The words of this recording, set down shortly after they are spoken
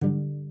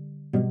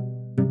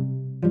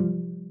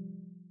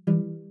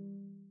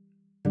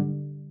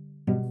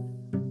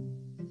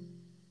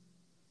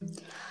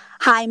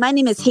Hi, my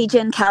name is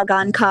Hijin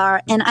Kalgankar,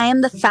 and I am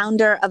the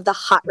founder of The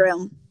Hot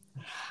Room.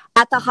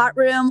 At The Hot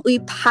Room, we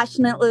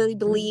passionately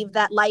believe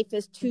that life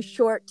is too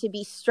short to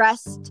be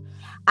stressed,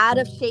 out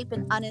of shape,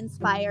 and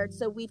uninspired.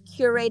 So we've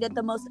curated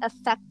the most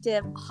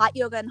effective hot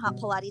yoga and hot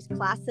Pilates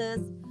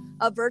classes,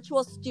 a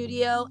virtual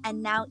studio,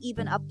 and now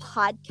even a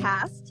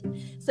podcast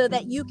so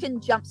that you can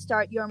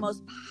jumpstart your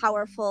most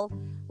powerful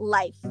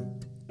life.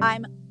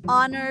 I'm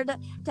honored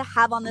to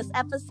have on this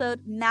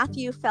episode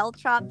Matthew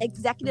Feltrop,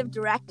 Executive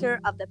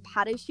Director of the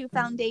Patachou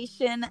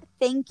Foundation.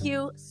 Thank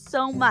you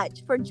so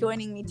much for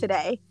joining me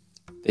today.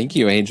 Thank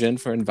you, Adrian,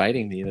 for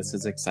inviting me. This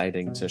is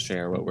exciting to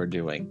share what we're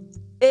doing.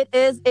 It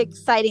is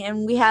exciting,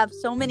 and we have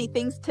so many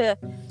things to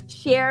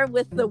share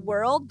with the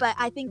world, but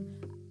I think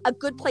a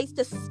good place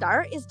to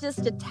start is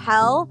just to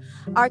tell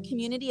our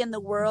community and the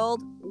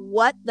world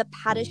what the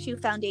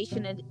Patachou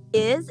Foundation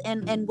is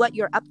and what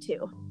you're up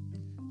to.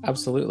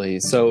 Absolutely.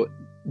 So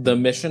the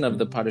mission of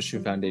the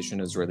Patachou Foundation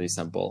is really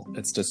simple.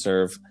 It's to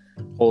serve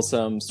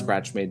wholesome,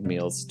 scratch-made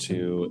meals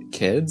to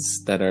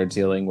kids that are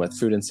dealing with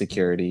food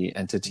insecurity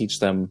and to teach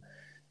them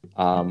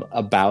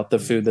about the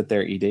food that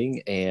they're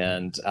eating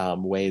and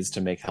ways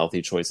to make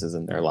healthy choices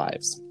in their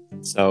lives.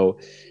 So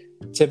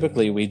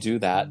typically we do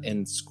that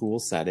in school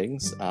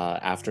settings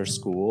after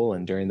school,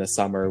 and during the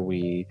summer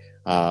we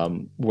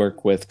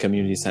work with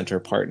community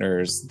center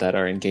partners that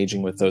are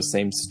engaging with those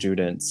same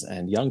students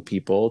and young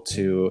people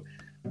to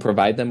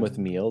provide them with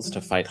meals to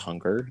fight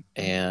hunger.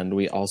 And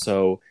we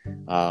also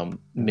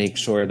make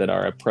sure that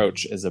our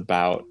approach is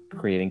about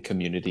creating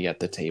community at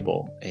the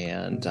table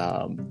and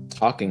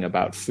talking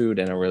about food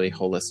in a really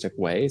holistic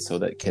way so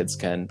that kids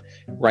can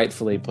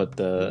rightfully put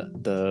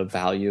the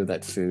value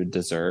that food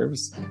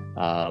deserves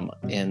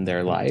in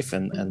their life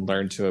and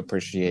learn to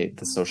appreciate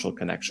the social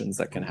connections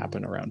that can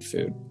happen around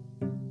food.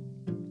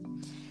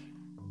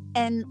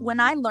 And when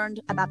I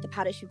learned about the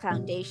Patachou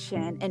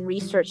Foundation and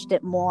researched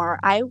it more,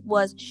 I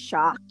was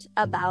shocked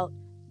about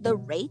the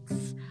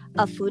rates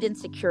of food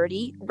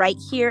insecurity right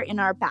here in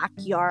our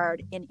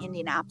backyard in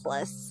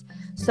Indianapolis.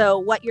 So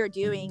what you're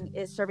doing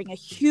is serving a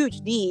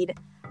huge need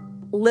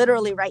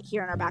literally right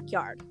here in our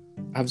backyard.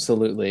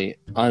 Absolutely.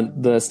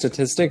 The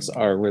statistics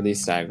are really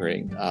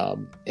staggering.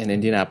 In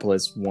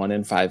Indianapolis, 1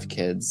 in 5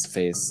 kids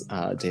face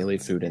daily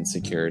food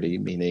insecurity,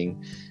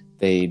 meaning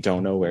they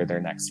don't know where their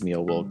next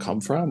meal will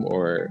come from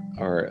or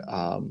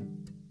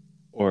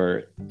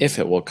if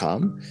it will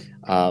come.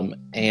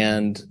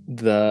 And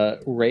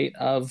the rate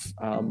of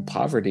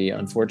poverty,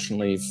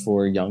 unfortunately,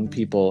 for young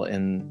people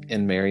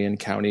in Marion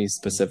County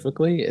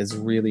specifically is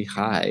really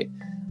high.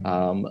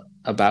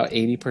 About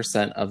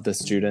 80% of the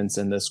students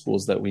in the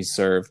schools that we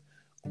serve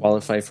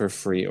qualify for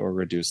free or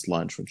reduced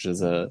lunch, which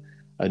is a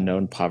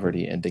known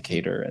poverty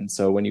indicator. And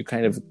so when you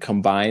kind of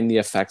combine the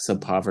effects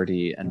of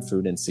poverty and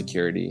food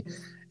insecurity,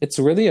 it's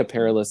really a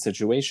perilous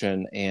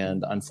situation.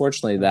 And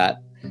unfortunately, that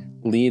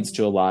leads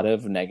to a lot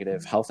of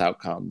negative health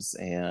outcomes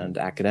and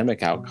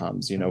academic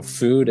outcomes. You know,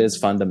 food is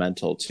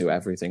fundamental to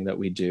everything that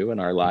we do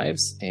in our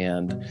lives.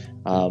 And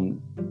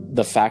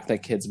the fact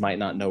that kids might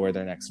not know where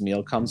their next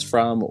meal comes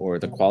from or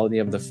the quality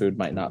of the food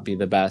might not be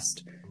the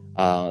best,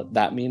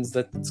 that means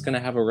that it's going to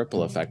have a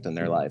ripple effect in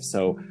their life.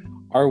 So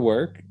our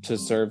work to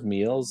serve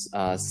meals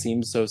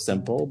seems so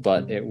simple,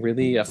 but it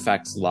really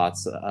affects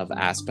lots of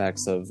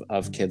aspects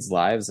of kids'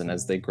 lives. And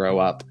as they grow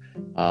up,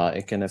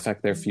 it can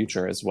affect their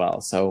future as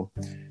well. So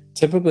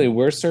typically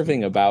we're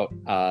serving about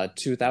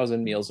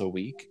 2,000 meals a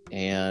week.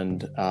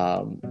 And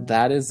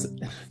that is,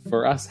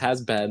 for us,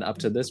 has been up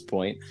to this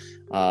point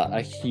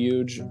a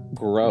huge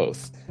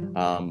growth.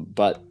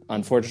 But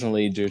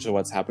unfortunately, due to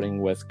what's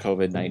happening with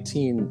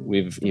COVID-19,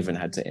 we've even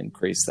had to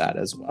increase that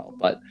as well.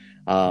 But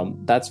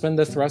that's been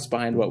the thrust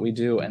behind what we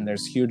do, and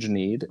there's huge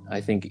need.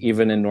 I think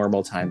even in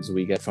normal times,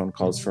 we get phone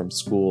calls from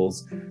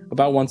schools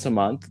about once a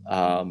month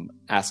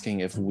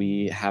asking if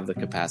we have the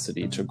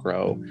capacity to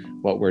grow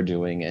what we're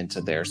doing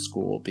into their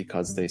school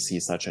because they see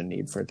such a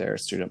need for their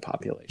student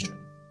population.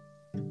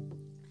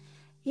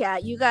 Yeah,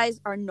 you guys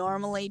are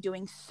normally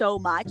doing so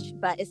much,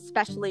 but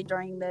especially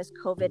during this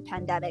COVID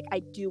pandemic, I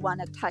do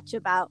want to touch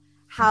about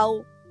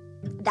how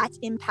that's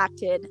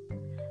impacted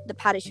the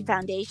Patachou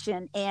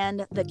Foundation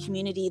and the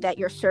community that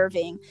you're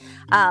serving.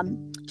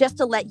 Just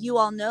to let you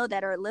all know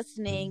that are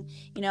listening,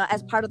 you know,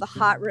 as part of the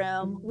Hot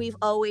Room, we've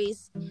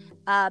always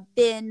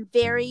been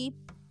very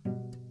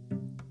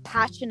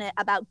passionate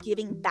about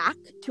giving back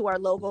to our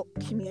local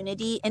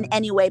community in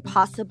any way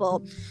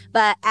possible.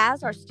 But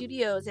as our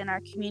studios and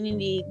our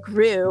community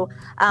grew,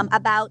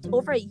 about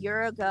over a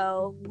year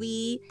ago,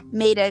 we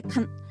made a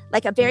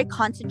very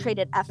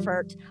concentrated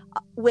effort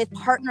with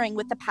partnering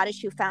with the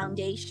Patachou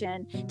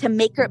Foundation to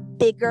make a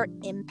bigger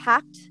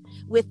impact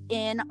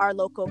within our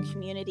local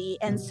community.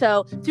 And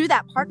so through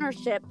that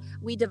partnership,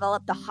 we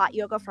developed the Hot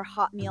Yoga for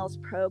Hot Meals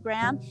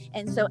program.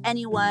 And so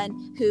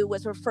anyone who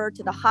was referred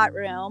to the Hot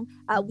Room,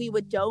 we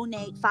would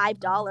donate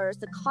 $5,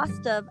 the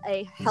cost of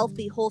a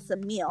healthy,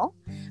 wholesome meal,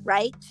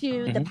 right,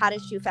 to the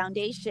Patachou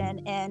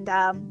Foundation. And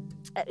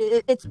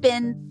it's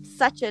been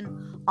such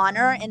an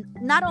honor, and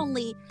not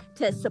only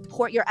to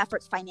support your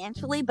efforts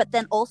financially, but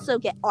then also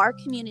get our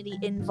community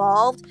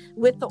involved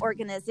with the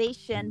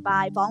organization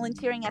by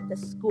volunteering at the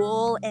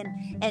school and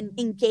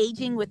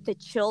engaging with the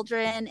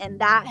children. And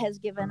that has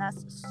given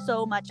us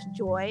so much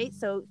joy.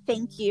 So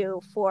thank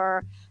you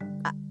for,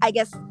 I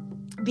guess,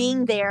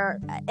 being there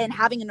and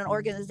having an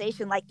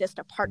organization like this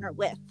to partner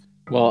with.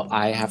 Well,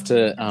 I have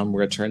to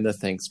return the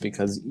thanks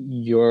because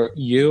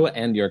you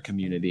and your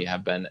community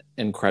have been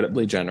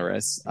incredibly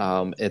generous.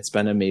 It's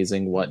been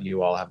amazing what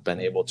you all have been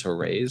able to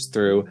raise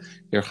through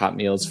your hot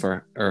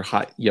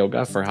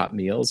yoga for hot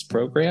meals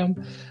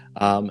program.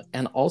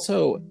 And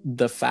also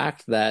the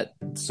fact that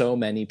so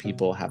many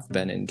people have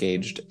been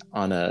engaged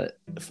on a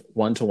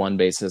one-to-one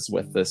basis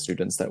with the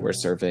students that we're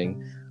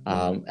serving.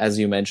 As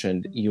you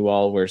mentioned, you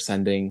all were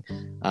sending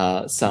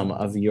some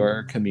of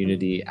your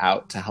community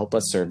out to help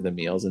us serve the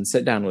meals and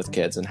sit down with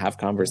kids and have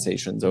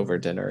conversations over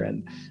dinner.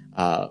 And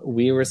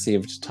we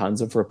received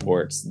tons of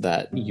reports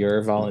that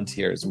your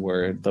volunteers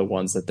were the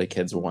ones that the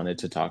kids wanted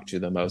to talk to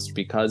the most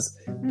because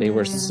they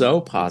were so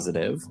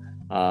positive.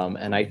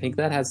 And I think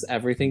that has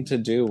everything to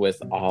do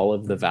with all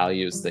of the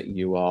values that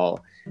you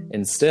all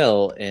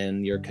instill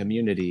in your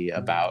community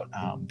about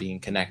being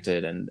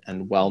connected and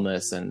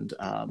wellness and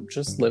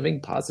just living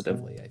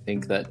positively. I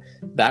think that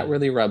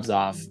really rubs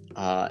off,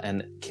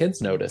 and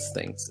kids notice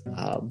things.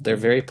 They're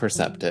very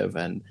perceptive,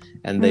 and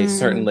they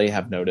certainly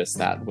have noticed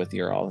that with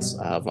your all's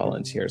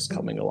volunteers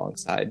coming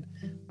alongside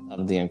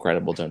the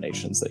incredible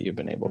donations that you've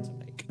been able to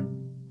make.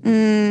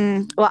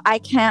 Well, I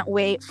can't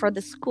wait for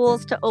the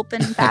schools to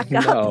open back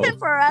up and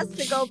for us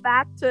to go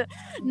back to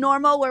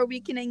normal where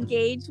we can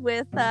engage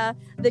with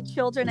the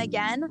children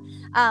again.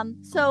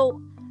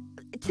 So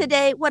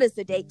today, what is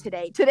the date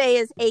today? Today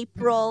is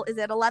April, is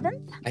it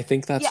 11th? I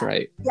think that's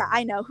right. Yeah,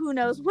 I know. Who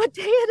knows what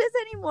day it is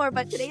anymore,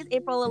 but today is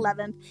April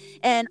 11th.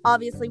 And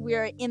obviously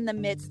we're in the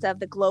midst of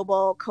the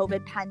global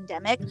COVID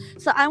pandemic.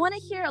 So I want to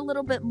hear a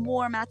little bit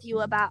more, Matthew,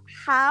 about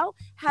how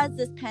has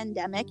this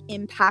pandemic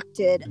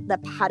impacted the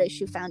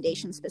Patachou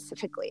Foundation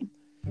specifically?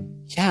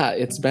 Yeah,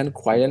 it's been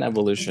quite an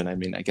evolution. I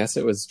mean, I guess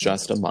it was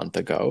just a month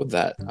ago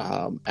that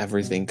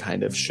everything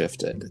kind of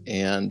shifted.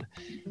 And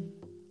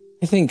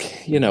I think,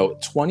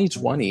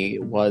 2020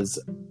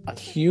 was a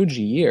huge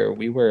year.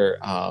 We were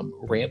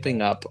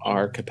ramping up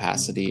our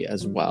capacity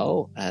as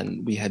well.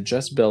 And we had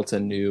just built a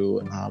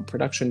new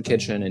production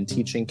kitchen and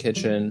teaching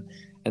kitchen.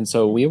 And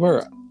so we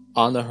were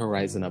on the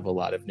horizon of a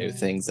lot of new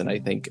things. And I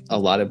think a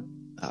lot of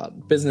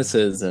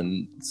businesses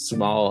and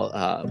small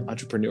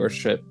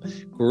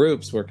entrepreneurship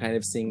groups were kind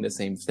of seeing the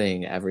same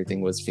thing.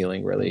 Everything was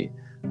feeling really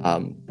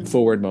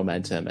forward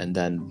momentum. And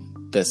then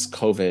this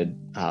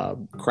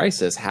COVID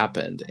crisis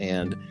happened.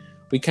 And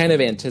we kind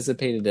of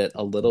anticipated it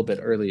a little bit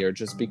earlier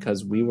just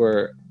because we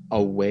were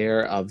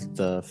aware of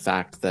the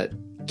fact that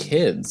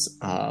kids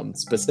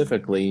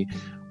specifically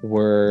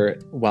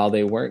while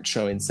they weren't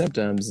showing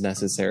symptoms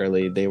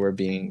necessarily, they were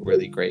being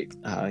really great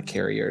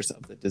carriers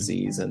of the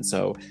disease. And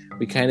so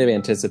we kind of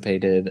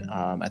anticipated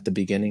at the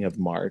beginning of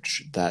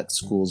March that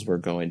schools were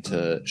going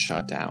to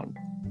shut down.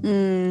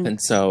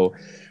 And so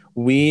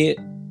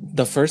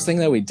the first thing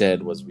that we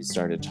did was we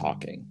started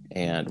talking.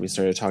 And we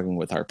started talking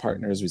with our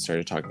partners, we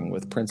started talking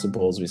with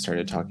principals, we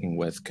started talking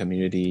with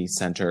community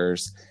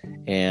centers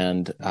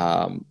and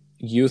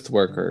youth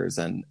workers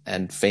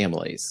and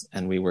families,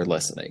 and we were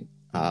listening.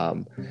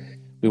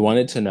 We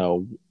wanted to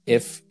know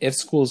if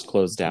schools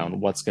close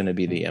down, what's going to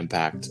be the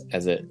impact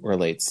as it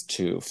relates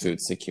to food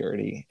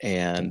security.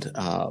 And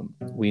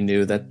we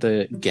knew that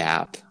the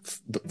gap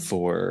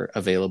for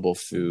available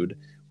food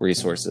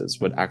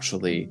resources would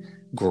actually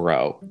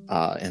grow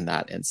in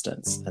that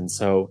instance. And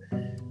so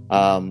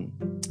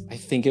I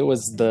think it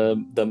was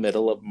the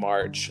middle of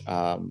March,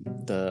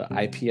 the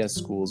IPS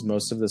schools,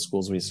 most of the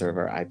schools we serve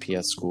are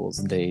IPS schools.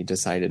 They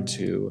decided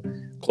to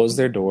close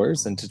their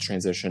doors and to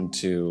transition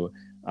to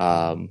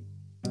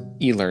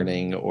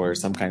e-learning or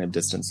some kind of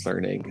distance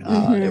learning.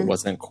 It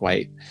wasn't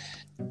quite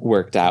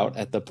worked out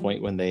at the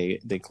point when they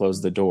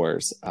closed the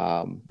doors.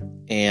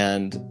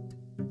 And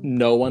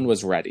no one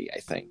was ready, I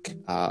think,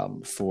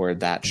 for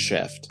that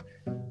shift.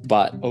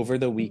 But over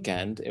the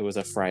weekend, it was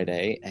a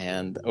Friday,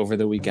 and over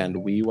the weekend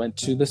we went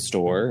to the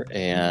store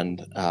and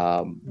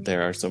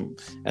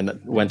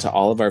went to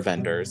all of our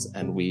vendors,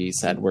 and we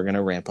said we're going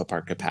to ramp up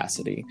our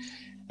capacity.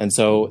 And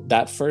so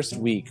that first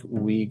week,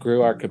 we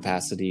grew our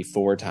capacity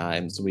 4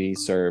 times. We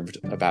served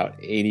about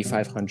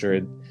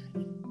 8,500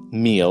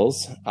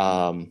 meals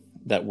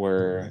that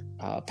were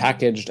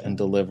packaged and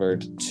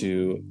delivered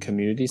to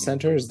community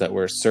centers that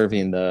were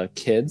serving the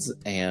kids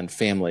and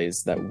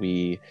families that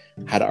we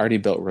had already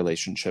built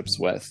relationships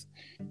with.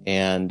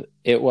 And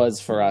it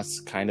was for us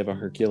kind of a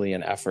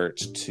Herculean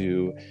effort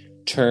to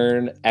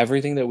turn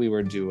everything that we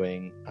were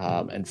doing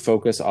and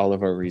focus all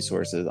of our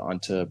resources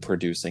onto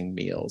producing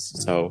meals.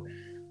 So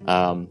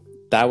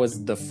that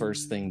was the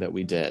first thing that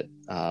we did.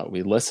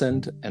 We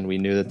listened, and we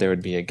knew that there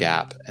would be a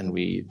gap, and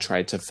we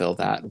tried to fill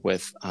that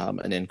with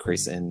an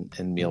increase in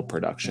meal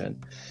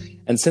production.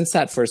 And since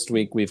that first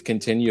week, we've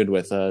continued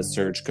with a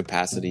surge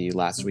capacity.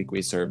 Last week,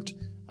 we served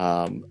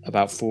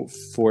about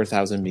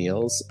 4,000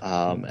 meals,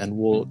 and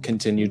we'll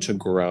continue to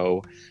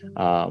grow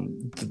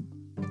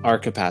our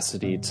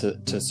capacity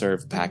to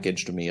serve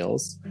packaged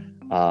meals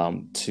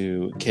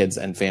to kids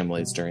and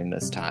families during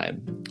this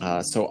time.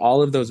 So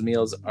all of those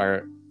meals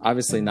are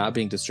obviously not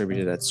being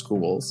distributed at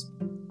schools.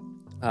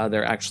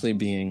 They're actually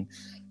being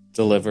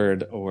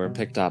delivered or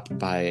picked up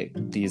by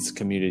these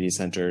community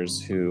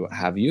centers who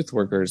have youth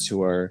workers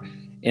who are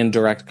in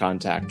direct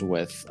contact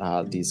with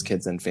these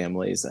kids and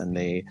families, and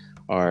they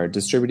are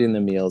distributing the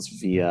meals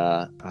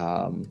via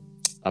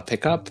a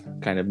pickup,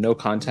 kind of no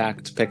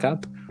contact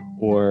pickup,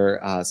 or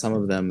some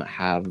of them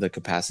have the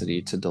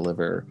capacity to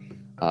deliver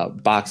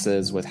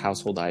boxes with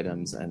household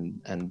items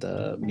and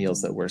the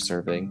meals that we're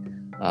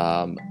serving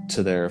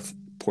to their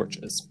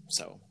porches.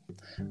 So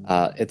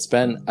it's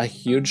been a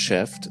huge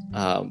shift.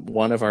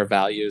 One of our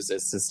values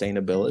is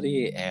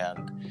sustainability,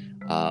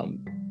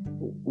 and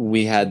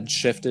we had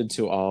shifted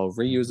to all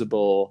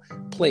reusable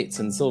plates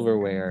and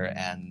silverware,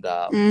 and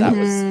that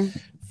was,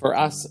 for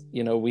us,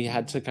 we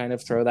had to kind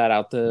of throw that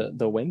out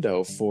the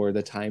window for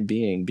the time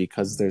being,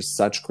 because there's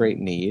such great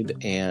need,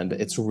 and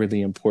it's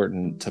really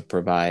important to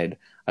provide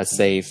a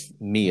safe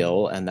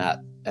meal, and that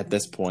at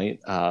this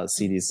point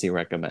CDC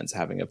recommends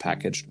having a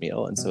packaged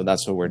meal, and so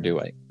that's what we're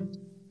doing.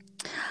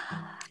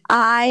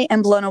 I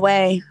am blown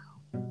away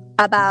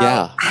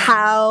about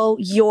how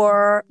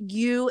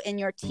you and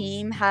your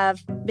team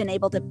have been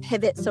able to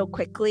pivot so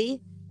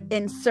quickly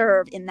and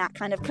serve in that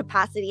kind of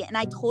capacity. And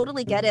I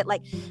totally get it.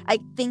 Like, I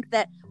think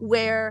that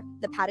where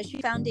the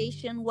Patachou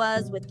Foundation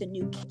was with the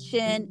new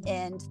kitchen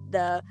and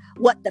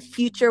what the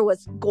future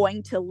was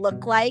going to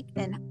look like,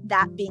 and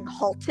that being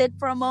halted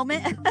for a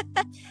moment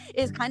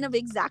is kind of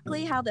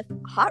exactly how the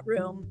hot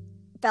room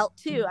felt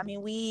too. I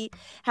mean, we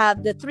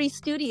have the 3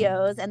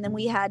 studios, and then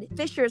we had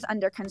Fisher's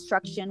under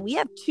construction. We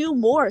have 2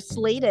 more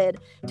slated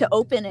to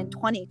open in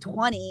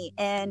 2020,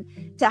 and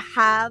to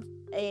have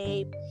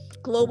a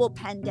global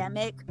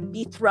pandemic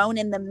be thrown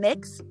in the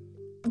mix,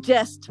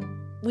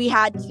 we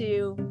had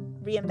to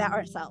reinvent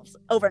ourselves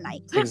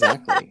overnight.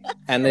 Exactly.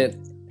 And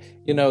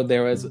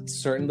there was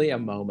certainly a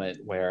moment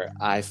where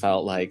I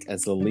felt like,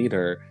 as a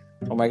leader,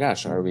 oh my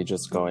gosh, are we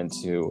just going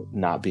to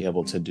not be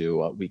able to do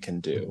what we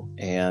can do?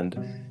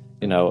 And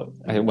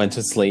I went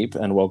to sleep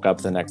and woke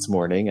up the next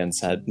morning and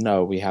said,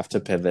 no, we have to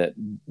pivot.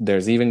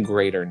 There's even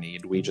greater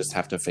need. We just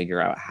have to figure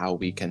out how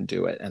we can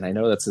do it. And I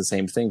know that's the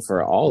same thing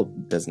for all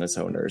business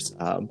owners.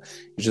 You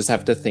just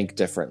have to think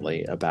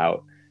differently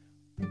about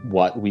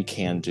what we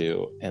can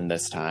do in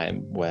this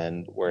time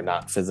when we're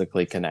not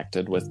physically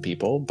connected with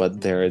people, but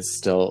there is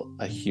still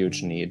a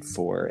huge need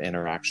for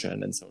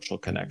interaction and social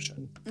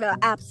connection.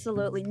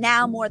 Absolutely.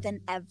 Now more than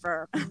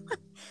ever.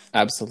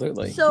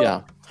 Absolutely. So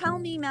yeah. Tell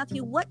me,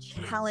 Matthew, what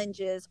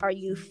challenges are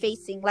you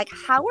facing? Like,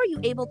 how are you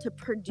able to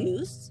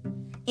produce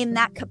in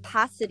that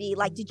capacity?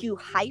 Like, did you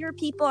hire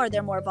people? Are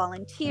there more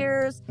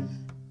volunteers?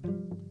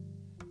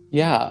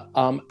 Yeah,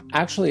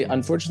 actually,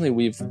 unfortunately,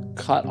 we've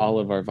cut all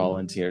of our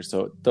volunteers.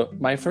 So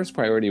my first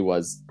priority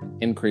was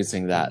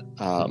increasing that,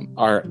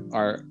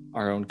 our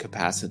own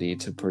capacity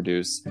to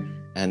produce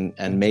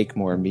and make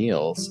more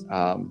meals.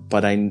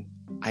 But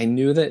I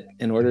knew that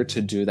in order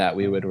to do that,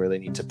 we would really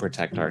need to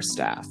protect our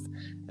staff.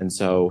 And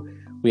so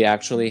we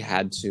actually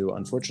had to,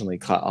 unfortunately,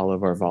 cut all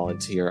of our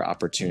volunteer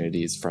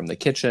opportunities from the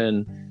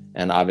kitchen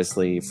and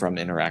obviously from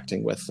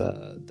interacting with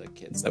the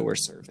kids that we're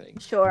serving.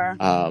 Sure.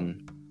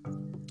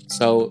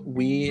 So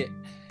we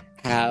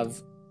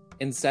have,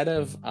 instead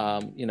of,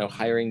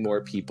 hiring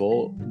more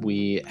people,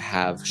 we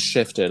have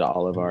shifted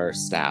all of our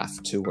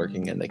staff to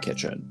working in the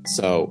kitchen.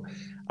 So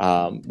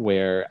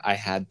where I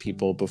had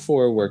people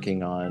before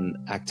working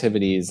on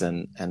activities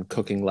and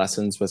cooking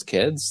lessons with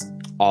kids,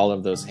 all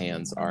of those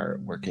hands are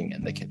working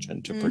in the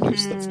kitchen to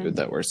produce the food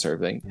that we're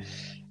serving.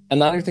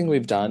 Another thing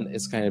we've done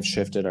is kind of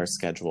shifted our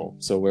schedule.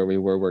 So where we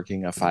were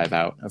working a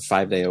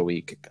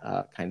 5-day-a-week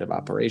kind of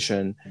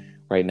operation,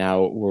 right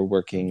now we're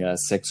working a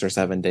 6 or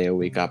 7 day a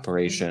week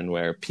operation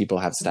where people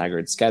have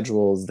staggered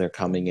schedules. They're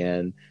coming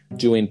in,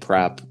 doing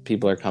prep.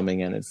 People are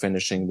coming in and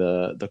finishing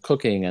the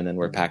cooking, and then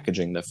we're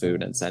packaging the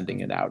food and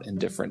sending it out in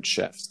different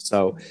shifts.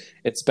 So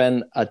it's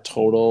been a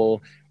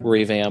total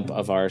revamp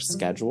of our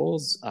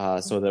schedules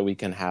so that we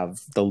can have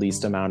the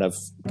least amount of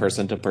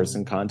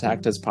person-to-person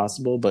contact as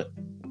possible, but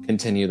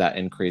continue that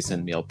increase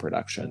in meal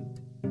production.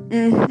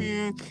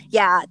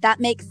 Yeah, that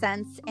makes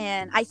sense.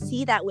 And I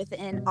see that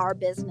within our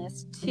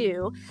business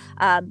too.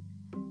 We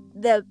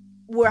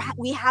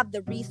have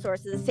the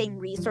resources, the same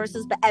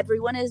resources, but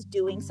everyone is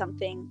doing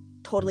something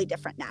totally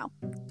different now.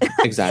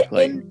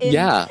 Exactly.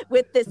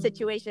 With this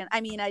situation.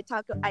 I mean, I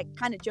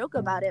kind of joke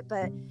about it,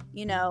 but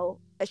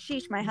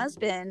Ashish, my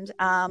husband,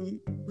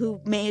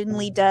 who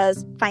mainly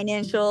does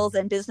financials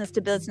and business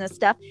to business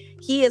stuff,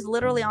 he is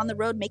literally on the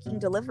road making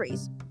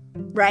deliveries,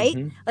 right?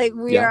 Like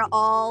we are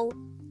all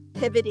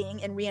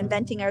pivoting and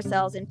reinventing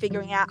ourselves and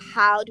figuring out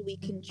how do we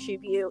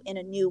contribute in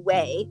a new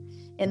way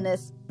in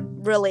this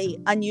really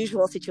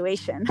unusual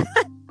situation.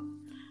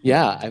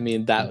 Yeah, I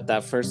mean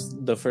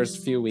the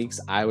first few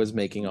weeks I was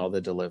making all the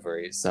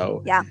deliveries.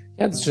 So Yeah.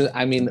 yeah, it's just,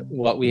 I mean,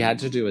 what we had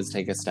to do is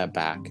take a step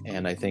back,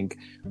 and I think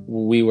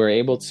we were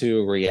able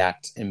to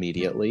react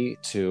immediately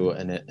to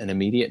an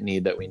immediate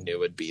need that we knew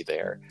would be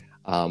there.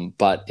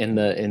 But in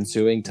the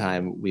ensuing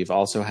time, we've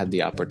also had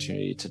the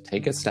opportunity to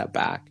take a step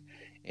back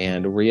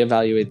and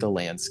reevaluate the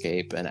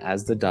landscape. And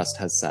as the dust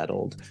has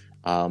settled,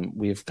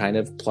 we've kind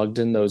of plugged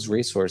in those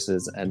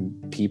resources,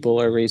 and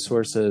people are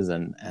resources,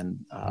 and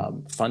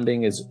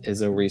funding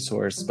is a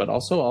resource, but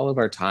also all of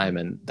our time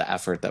and the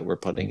effort that we're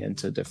putting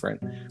into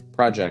different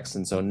projects.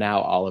 And so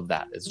now all of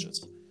that is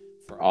just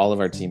for all of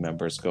our team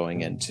members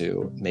going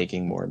into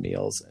making more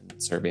meals and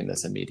serving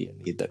this immediate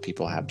need that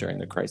people have during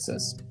the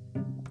crisis.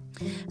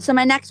 So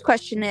my next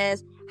question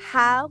is,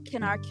 how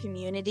can our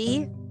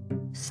community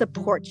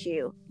support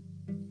you?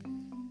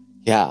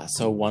 Yeah,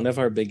 so one of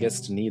our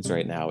biggest needs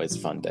right now is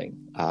funding.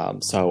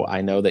 So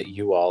I know that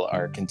you all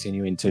are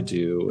continuing to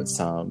do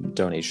some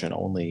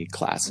donation-only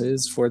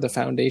classes for the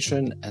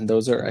foundation, and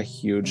those are a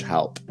huge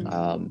help.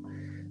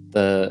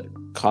 The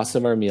cost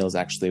of our meals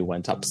actually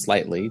went up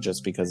slightly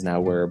just because now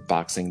we're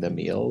boxing the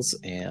meals,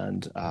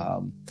 and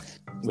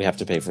we have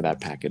to pay for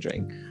that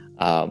packaging.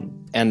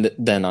 And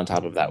then on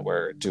top of that,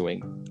 we're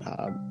doing,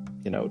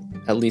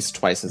 at least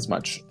twice as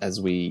much as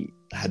we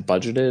had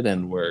budgeted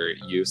and we're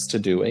used to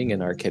doing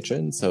in our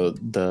kitchen. So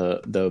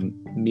the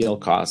meal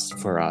costs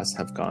for us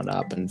have gone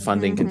up, and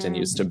funding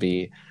continues to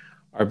be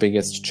our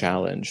biggest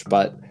challenge.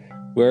 But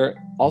we're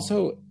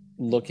also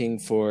looking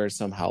for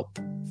some help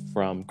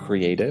from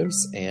creatives,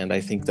 and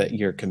I think that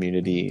your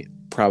community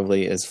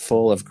probably is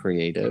full of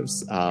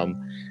creatives.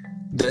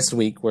 This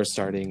week, we're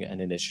starting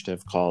an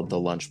initiative called the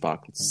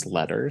Lunchbox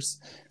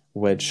Letters,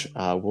 which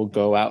will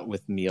go out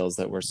with meals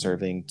that we're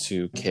serving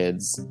to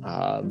kids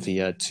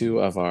via two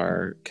of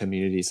our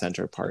community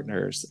center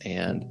partners.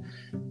 And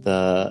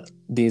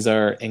these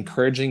are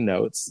encouraging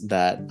notes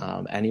that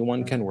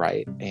anyone can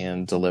write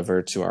and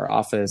deliver to our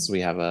office. We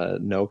have a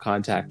no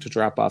contact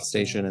drop-off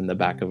station in the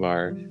back of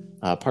our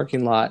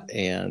parking lot,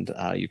 and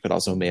you could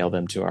also mail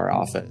them to our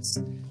office.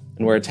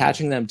 And we're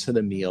attaching them to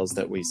the meals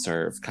that we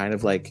serve, kind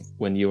of like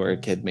when you were a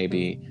kid,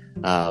 maybe.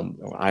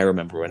 I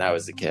remember when I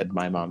was a kid,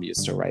 my mom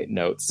used to write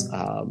notes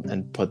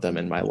and put them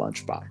in my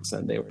lunchbox,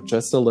 and they were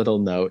just a little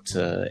note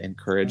to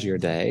encourage your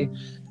day.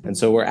 And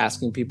so we're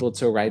asking people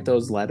to write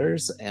those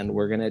letters, and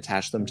we're going to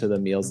attach them to the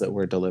meals that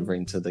we're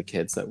delivering to the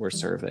kids that we're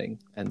serving.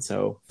 And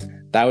so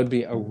that would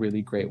be a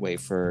really great way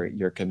for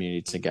your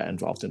community to get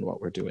involved in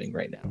what we're doing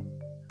right now.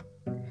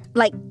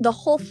 Like the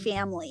whole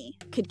family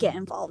could get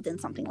involved in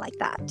something like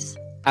that.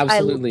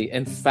 Absolutely.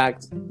 In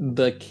fact,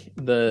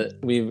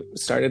 we've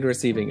started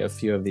receiving a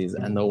few of these,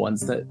 and the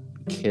ones that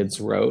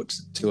kids wrote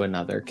to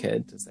another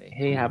kid to say,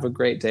 "Hey, have a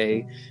great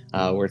day.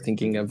 We're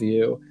thinking of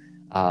you,"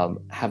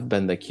 have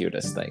been the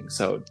cutest thing.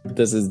 So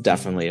this is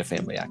definitely a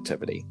family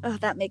activity. Oh,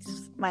 that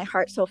makes my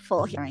heart so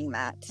full hearing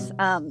that.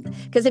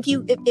 Because if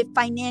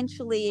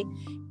financially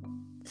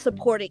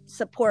supporting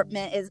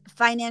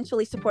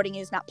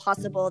you is not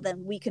possible,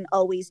 then we can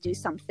always do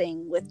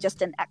something with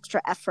just an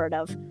extra effort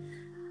of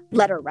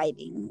letter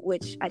writing,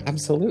 which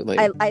absolutely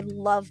I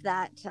love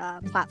that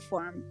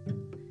platform.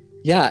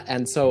 Yeah,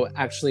 and so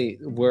actually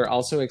we're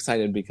also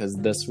excited because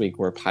this week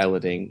we're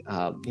piloting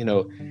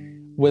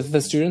with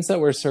the students that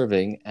we're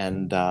serving,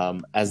 and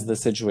as the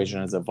situation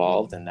has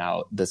evolved, and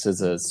now this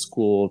is a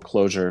school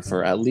closure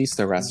for at least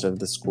the rest of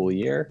the school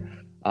year.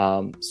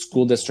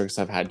 School districts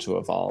have had to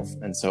evolve,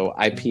 and so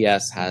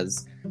IPS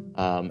has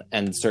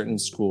and certain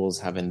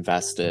schools have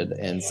invested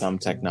in some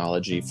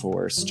technology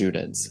for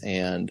students.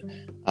 And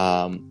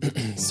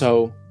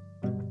so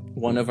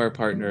one of our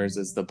partners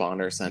is the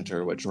Bonner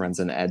Center, which runs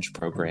an EDGE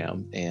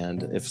program.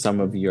 And if some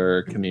of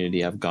your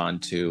community have gone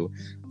to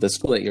the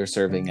school that you're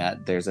serving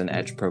at, there's an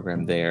EDGE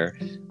program there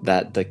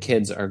that the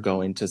kids are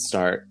going to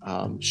start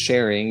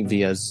sharing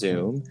via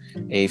Zoom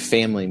a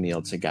family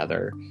meal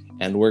together.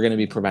 And we're going to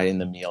be providing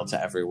the meal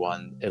to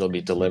everyone. It'll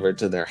be delivered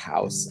to their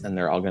house, and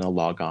they're all going to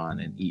log on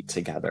and eat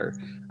together.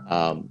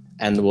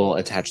 And we'll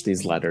attach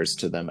these letters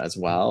to them as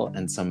well,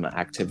 and some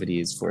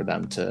activities for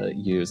them to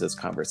use as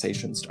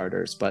conversation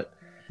starters. But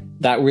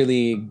that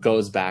really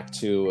goes back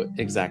to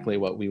exactly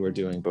what we were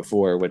doing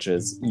before, which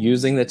is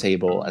using the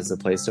table as a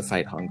place to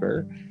fight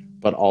hunger,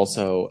 but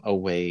also a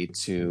way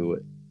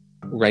to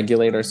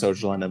regulate our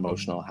social and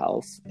emotional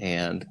health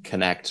and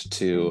connect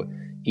to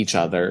each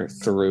other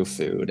through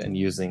food, and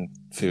using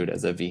food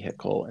as a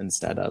vehicle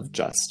instead of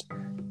just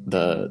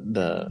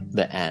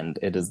the end.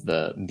 It is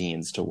the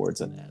means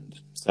towards an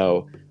end.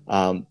 So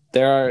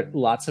there are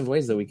lots of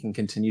ways that we can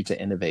continue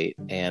to innovate,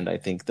 and I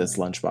think this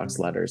Lunchbox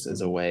Letters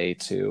is a way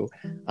to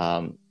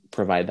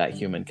provide that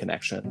human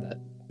connection that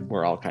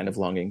we're all kind of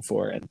longing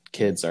for, and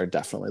kids are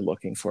definitely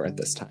looking for at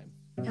this time.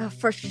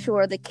 For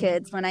sure, the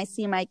kids. When I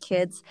see my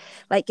kids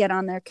get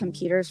on their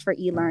computers for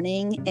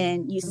e-learning,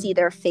 and you see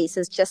their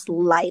faces just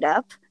light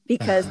up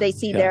because they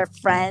see their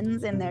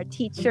friends and their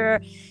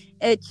teacher,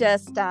 it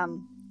just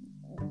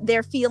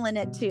they're feeling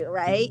it too,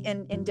 right?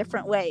 In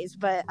different ways.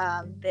 But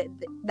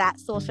that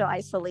social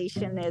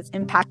isolation is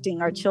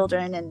impacting our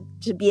children, and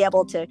to be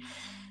able to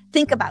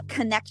think about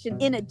connection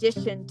in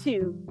addition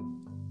to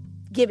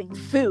giving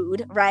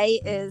food, right,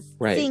 is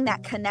Right. seeing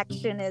that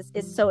connection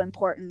is so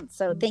important.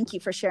 So thank you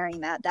for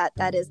sharing that.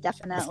 That is Of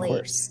definitely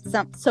course.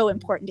 so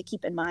important to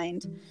keep in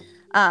mind.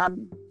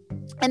 And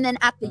then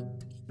at the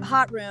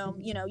hot room,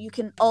 you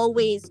can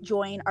always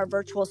join our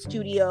virtual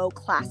studio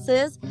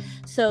classes.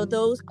 So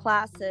those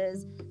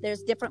classes,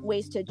 there's different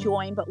ways to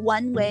join, but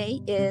one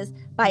way is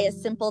by a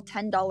simple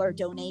 $10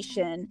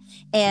 donation,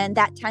 and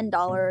that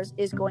 $10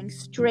 is going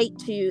straight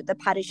to the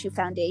Patachou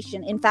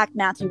Foundation. In fact,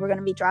 Matthew, we're going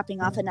to be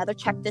dropping off another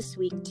check this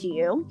week to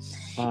you.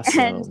 Awesome.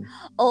 And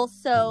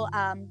also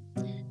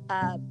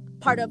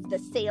part of the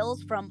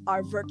sales from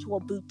our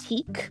virtual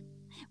boutique,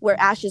 where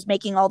Ash is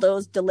making all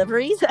those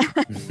deliveries.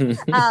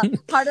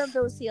 Part of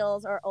those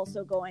sales are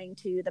also going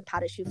to the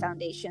Patachou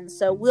Foundation.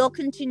 So we'll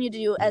continue to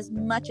do as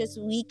much as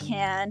we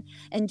can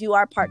and do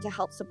our part to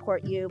help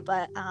support you.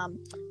 But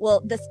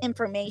this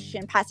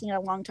information, passing it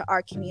along to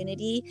our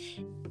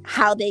community,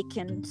 how they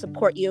can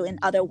support you in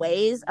other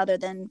ways other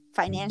than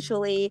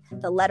financially,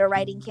 the letter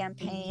writing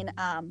campaign.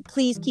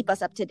 Please keep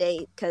us up to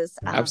date, because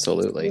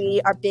Absolutely,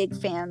 we are big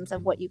fans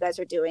of what you guys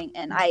are doing.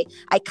 And I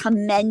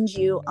commend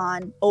you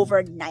on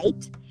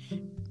overnight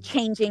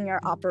changing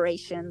your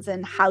operations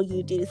and how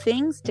you do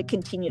things to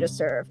continue to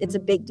serve. It's a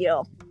big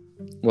deal.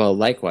 Well,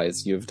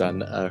 likewise, you've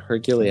done a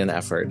Herculean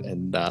effort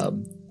in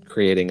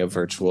creating a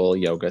virtual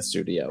yoga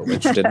studio,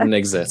 which didn't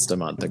exist a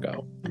month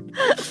ago.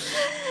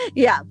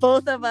 Yeah,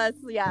 both of us.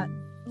 Yeah.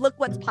 Look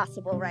what's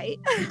possible, right?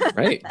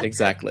 Right,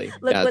 exactly.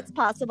 Look what's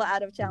possible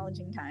out of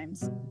challenging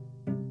times.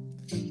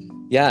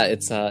 Yeah,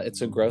 it's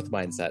a growth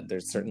mindset.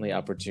 There's certainly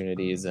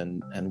opportunities,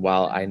 and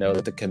while I know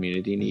that the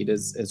community need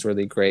is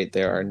really great,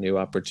 there are new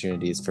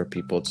opportunities for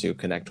people to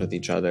connect with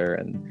each other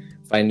and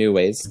find new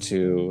ways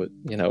to,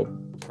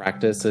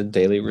 practice a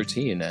daily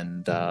routine,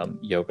 and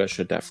yoga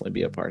should definitely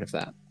be a part of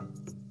that.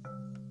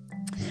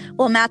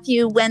 Well,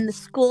 Matthew, when the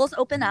schools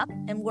open up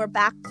and we're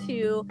back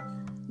to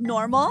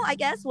normal, I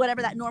guess,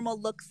 whatever that normal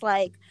looks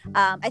like,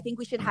 I think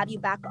we should have you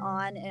back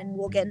on, and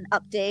we'll get an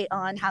update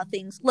on how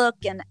things look,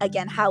 and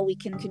again, how we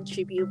can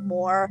contribute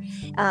more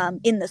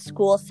in the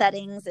school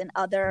settings and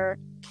other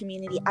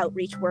community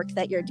outreach work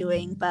that you're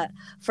doing. But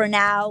for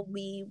now,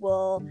 we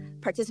will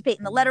participate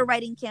in the letter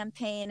writing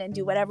campaign and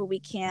do whatever we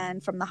can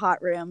from the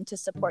hot room to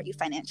support you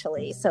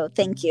financially. So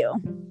thank you.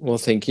 Well,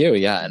 thank you.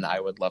 Yeah, and I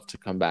would love to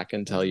come back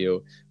and tell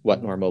you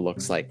what normal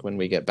looks like when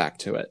we get back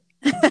to it.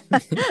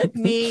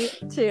 Me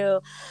too.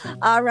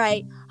 All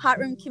right, hot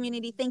room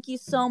community, thank you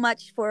so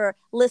much for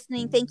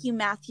listening. Thank you,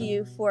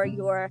 Matthew, for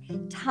your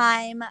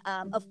time.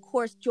 Of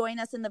course, join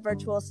us in the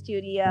virtual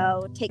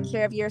studio. Take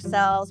care of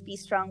yourselves. Be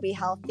strong, be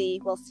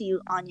healthy. We'll see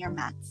you on your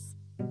mats.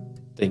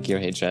 Thank you.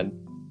 Hey,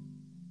 Jen.